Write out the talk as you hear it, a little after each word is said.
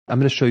I'm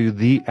going to show you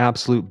the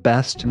absolute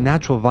best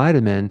natural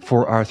vitamin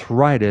for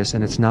arthritis,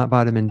 and it's not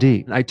vitamin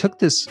D. I took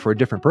this for a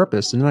different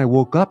purpose, and then I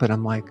woke up and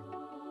I'm like,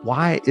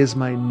 why is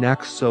my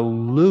neck so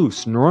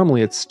loose?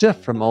 Normally it's stiff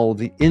from all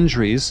the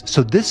injuries.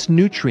 So this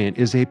nutrient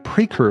is a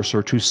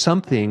precursor to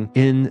something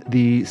in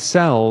the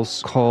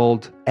cells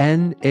called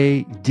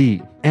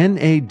NAD.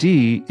 NAD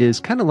is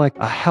kind of like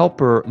a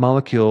helper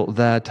molecule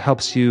that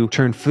helps you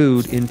turn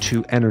food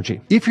into energy.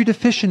 If you're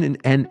deficient in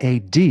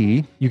NAD,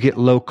 you get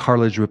low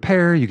cartilage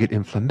repair, you get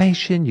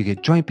inflammation, you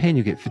get joint pain,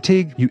 you get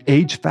fatigue, you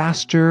age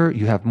faster,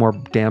 you have more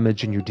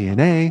damage in your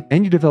DNA,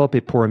 and you develop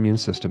a poor immune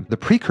system. The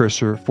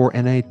precursor for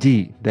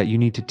NAD that you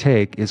need to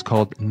take is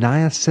called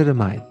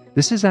niacinamide.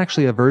 This is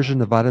actually a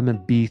version of vitamin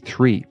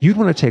B3. You'd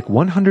want to take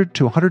 100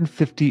 to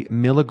 150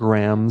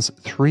 milligrams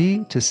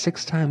 3 to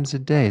 6 times a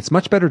day. It's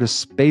much better to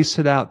space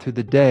it out through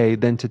the day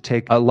than to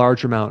take a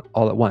large amount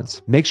all at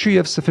once. Make sure you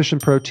have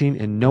sufficient protein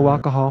and no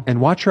alcohol, and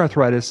watch your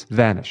arthritis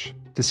vanish.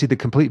 To see the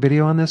complete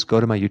video on this,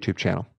 go to my YouTube channel.